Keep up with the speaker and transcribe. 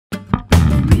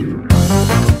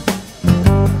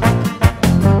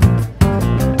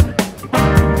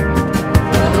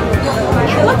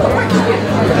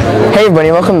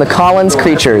the Collins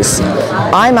Creatures.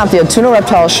 I'm at the Altoona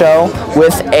Reptile Show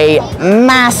with a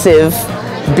massive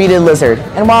beaded lizard.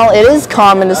 And while it is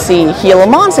common to see Gila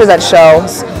monsters at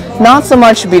shows, not so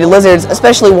much beaded lizards,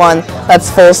 especially one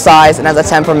that's full size and has a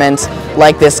temperament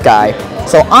like this guy.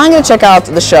 So I'm going to check out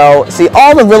the show, see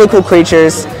all the really cool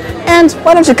creatures, and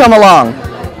why don't you come along?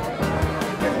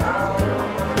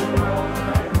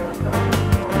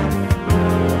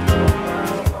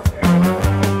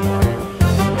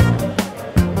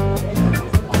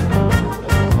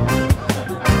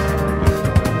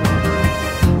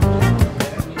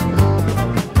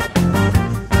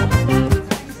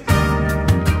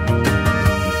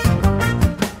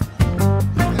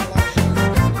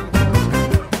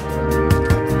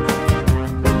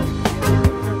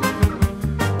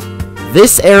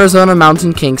 This Arizona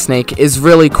mountain king snake is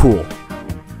really cool.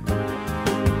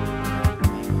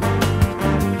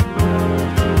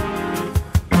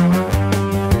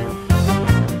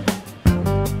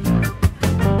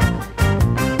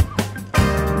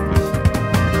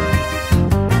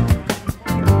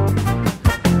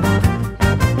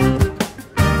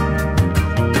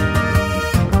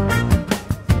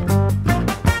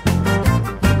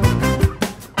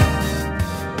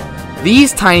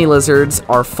 These tiny lizards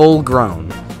are full grown.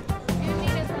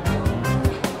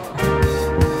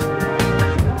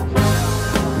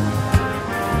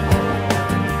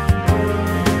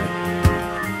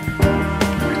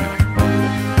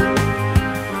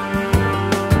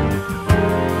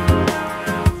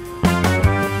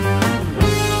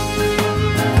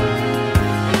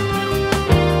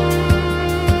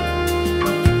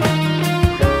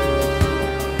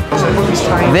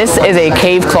 This is a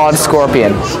cave-clawed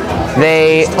scorpion.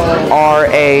 They are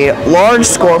a large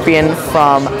scorpion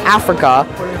from Africa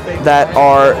that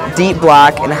are deep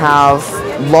black and have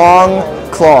long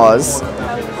claws.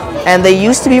 And they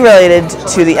used to be related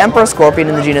to the emperor scorpion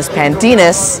in the genus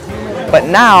Pandinus, but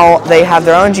now they have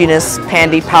their own genus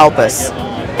Pandipalpus.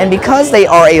 And because they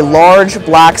are a large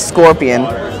black scorpion,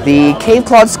 the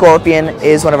cave-clawed scorpion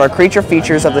is one of our creature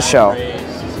features of the show.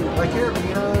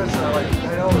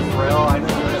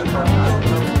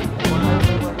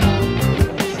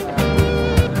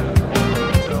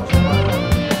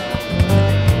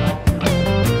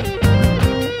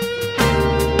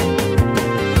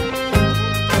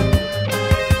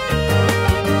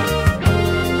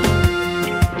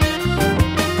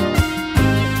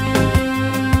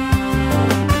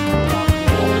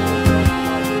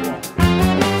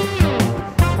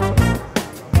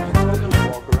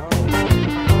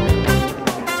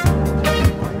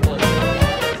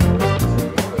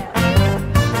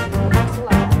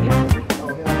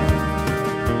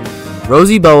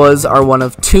 Rosy boas are one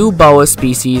of two boa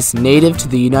species native to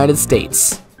the United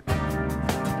States.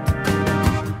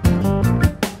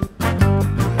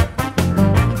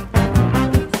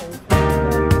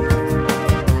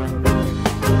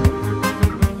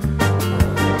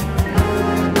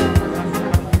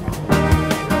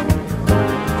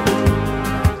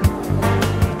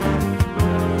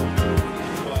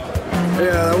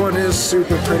 Yeah, that one is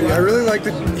super pretty. I really like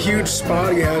the huge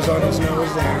spot he has on his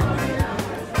nose there.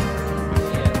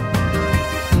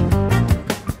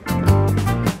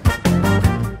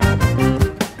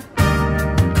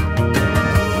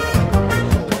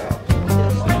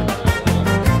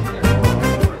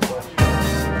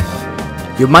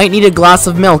 You might need a glass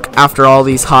of milk after all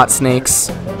these hot snakes.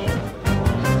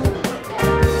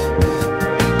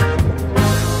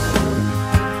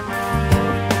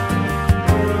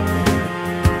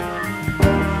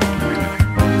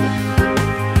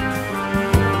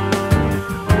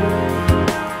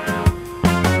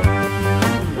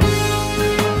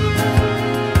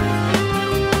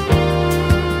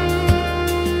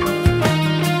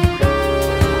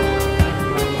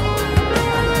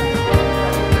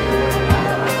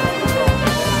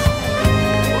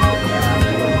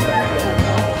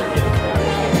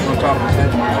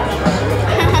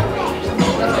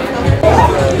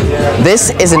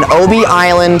 This is an Obi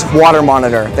Island water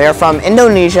monitor. They are from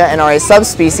Indonesia and are a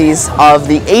subspecies of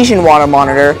the Asian water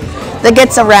monitor that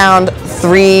gets around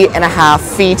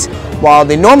 3.5 feet, while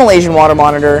the normal Asian water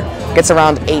monitor gets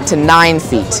around 8 to 9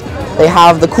 feet. They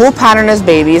have the cool pattern as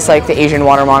babies, like the Asian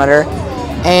water monitor,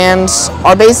 and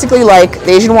are basically like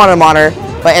the Asian water monitor,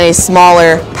 but in a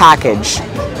smaller package.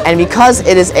 And because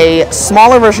it is a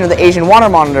smaller version of the Asian water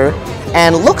monitor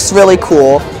and looks really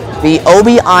cool, the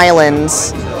Obi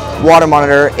Islands water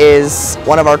monitor is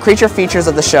one of our creature features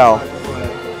of the show.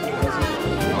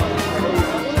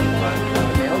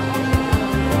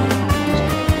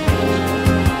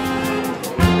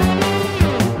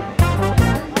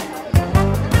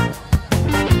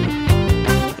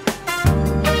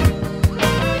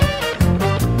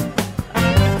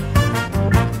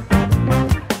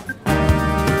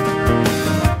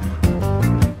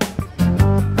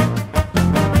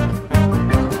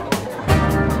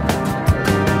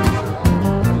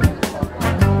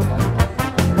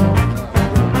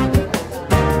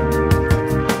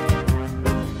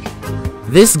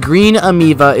 This green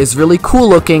amoeba is really cool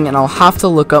looking, and I'll have to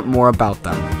look up more about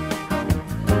them.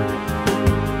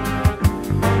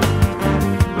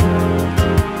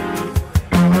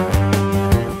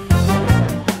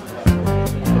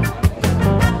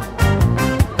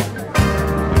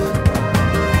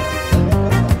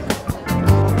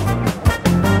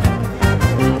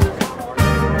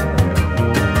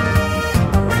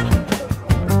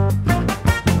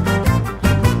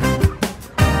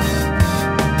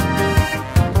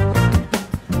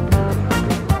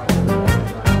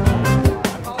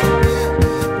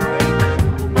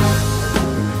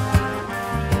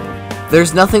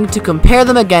 There's nothing to compare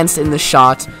them against in the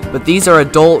shot, but these are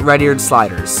adult red-eared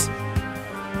sliders.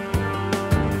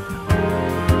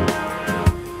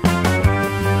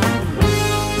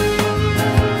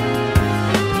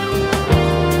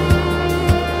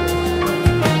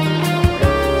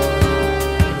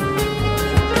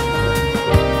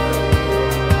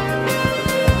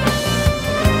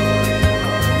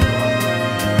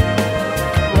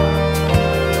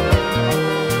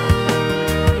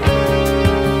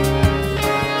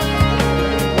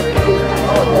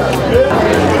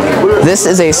 This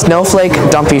is a snowflake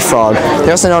dumpy frog.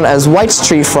 They're also known as white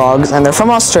tree frogs, and they're from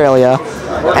Australia.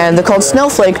 And they're called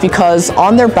snowflake because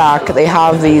on their back they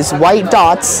have these white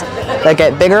dots that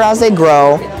get bigger as they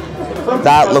grow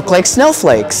that look like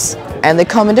snowflakes. And they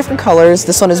come in different colors.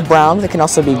 This one is brown, they can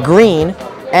also be green,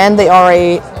 and they are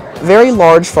a very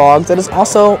large frog that is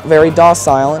also very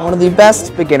docile and one of the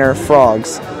best beginner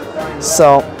frogs.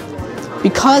 So,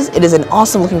 because it is an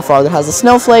awesome looking frog that has the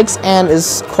snowflakes and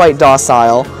is quite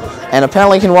docile, and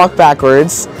apparently can walk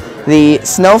backwards, the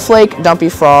snowflake dumpy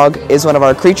frog is one of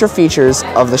our creature features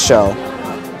of the show.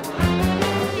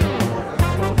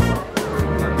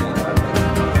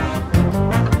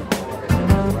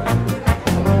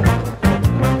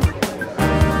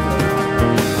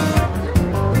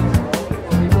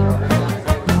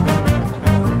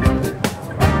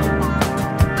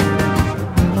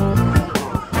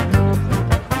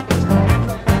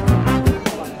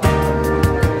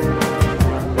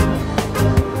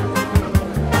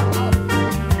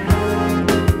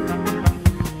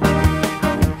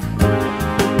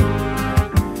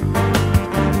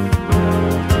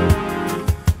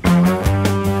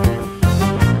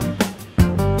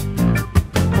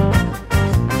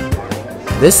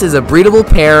 This is a breedable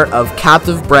pair of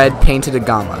captive bred painted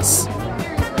agamas.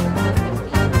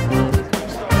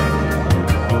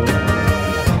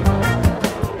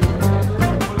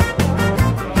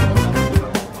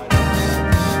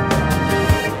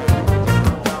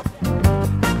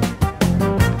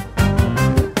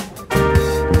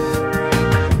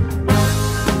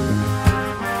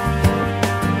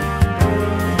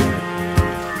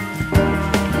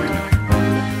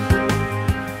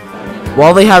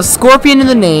 While they have scorpion in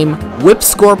the name, whip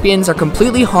scorpions are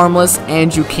completely harmless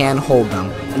and you can hold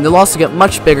them, and they'll also get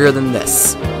much bigger than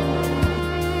this.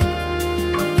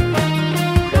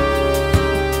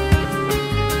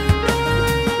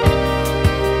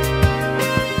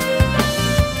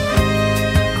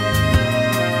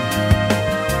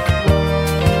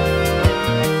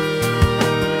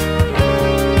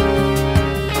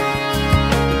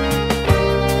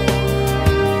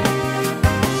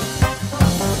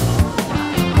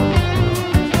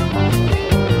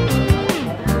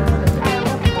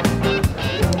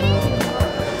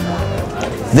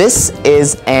 This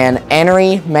is an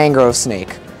anery mangrove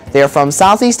snake. They are from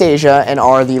Southeast Asia and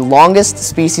are the longest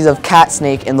species of cat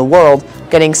snake in the world,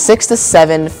 getting 6 to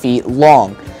 7 feet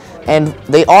long. And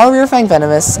they are rear fang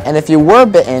venomous, and if you were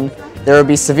bitten, there would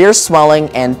be severe swelling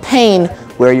and pain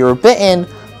where you were bitten,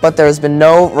 but there has been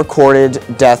no recorded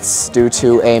deaths due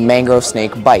to a mangrove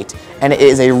snake bite. And it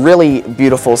is a really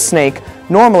beautiful snake.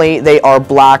 Normally they are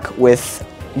black with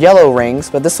yellow rings,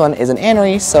 but this one is an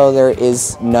anery, so there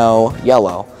is no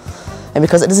yellow. And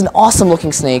because it is an awesome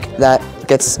looking snake that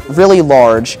gets really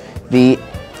large, the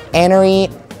anery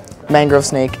mangrove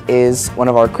snake is one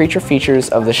of our creature features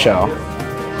of the show.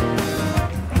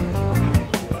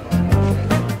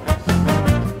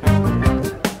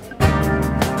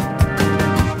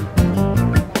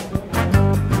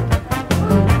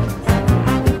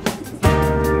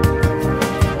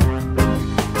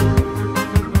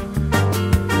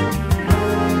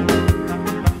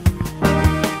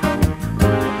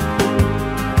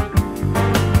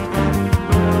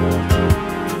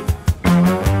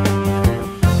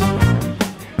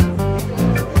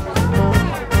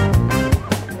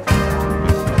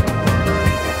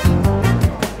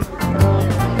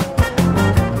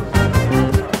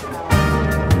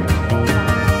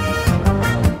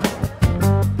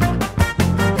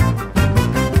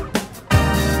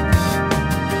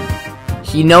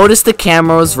 He noticed the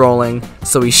camera was rolling,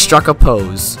 so he struck a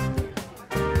pose.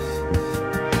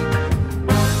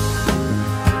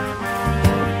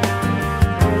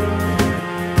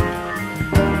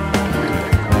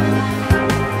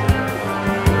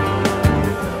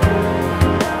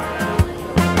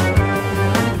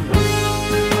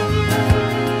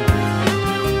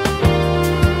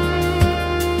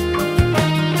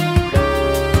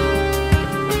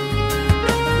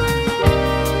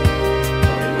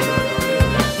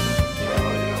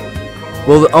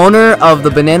 Will the owner of the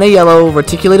banana yellow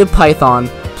reticulated python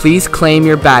please claim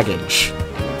your baggage?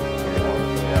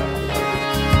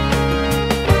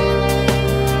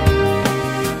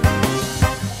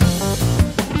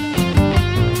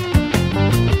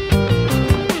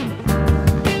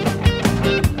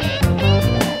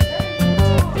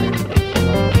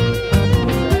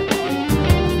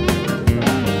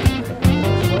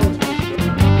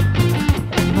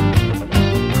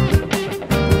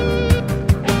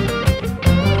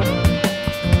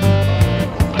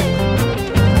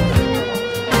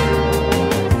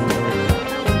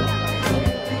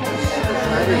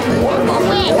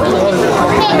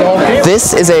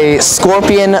 This is a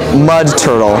scorpion mud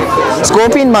turtle.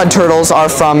 Scorpion mud turtles are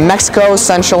from Mexico,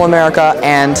 Central America,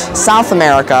 and South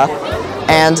America.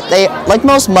 And they, like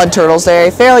most mud turtles, they're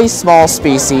a fairly small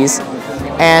species.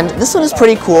 And this one is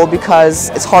pretty cool because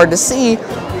it's hard to see,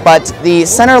 but the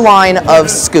center line of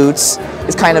scutes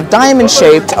is kind of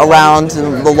diamond-shaped around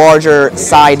the larger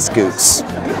side scutes.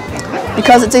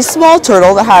 Because it's a small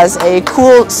turtle that has a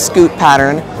cool scute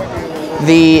pattern,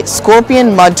 the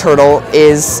scorpion mud turtle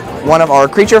is one of our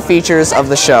creature features of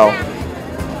the show.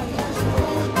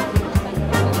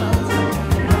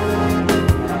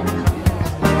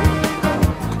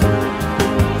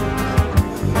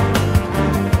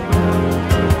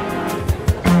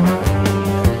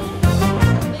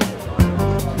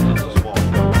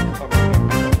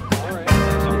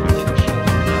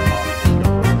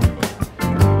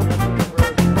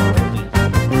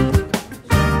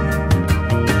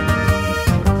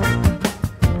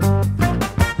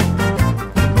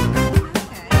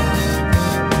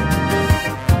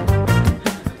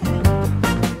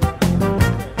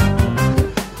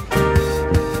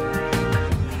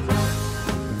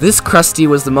 This Krusty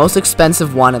was the most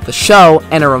expensive one at the show,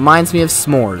 and it reminds me of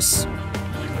s'mores.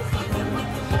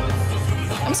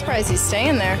 I'm surprised he's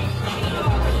staying there.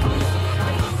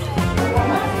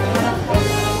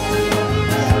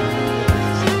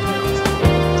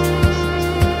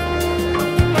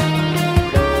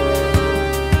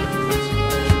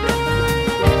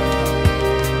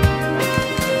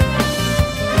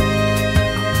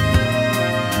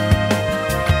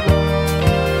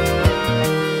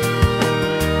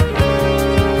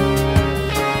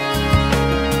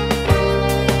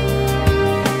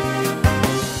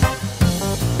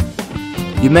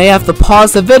 You may have to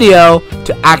pause the video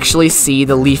to actually see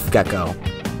the leaf gecko.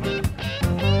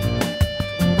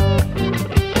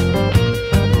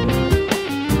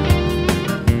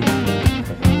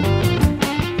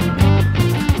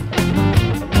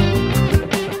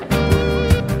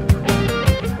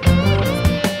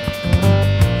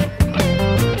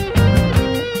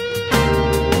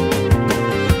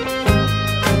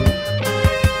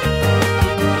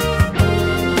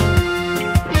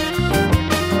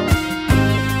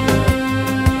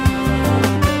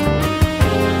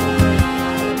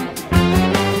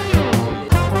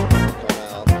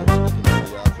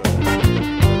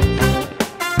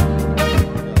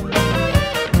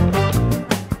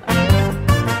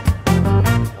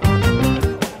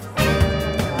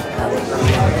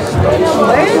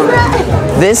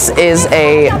 This is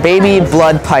a baby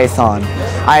blood python.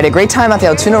 I had a great time at the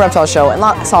Altoona Reptile Show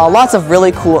and saw lots of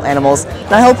really cool animals,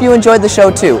 and I hope you enjoyed the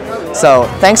show too. So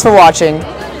thanks for watching,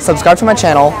 subscribe to my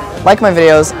channel, like my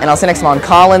videos, and I'll see you next time on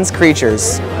Colin's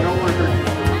Creatures.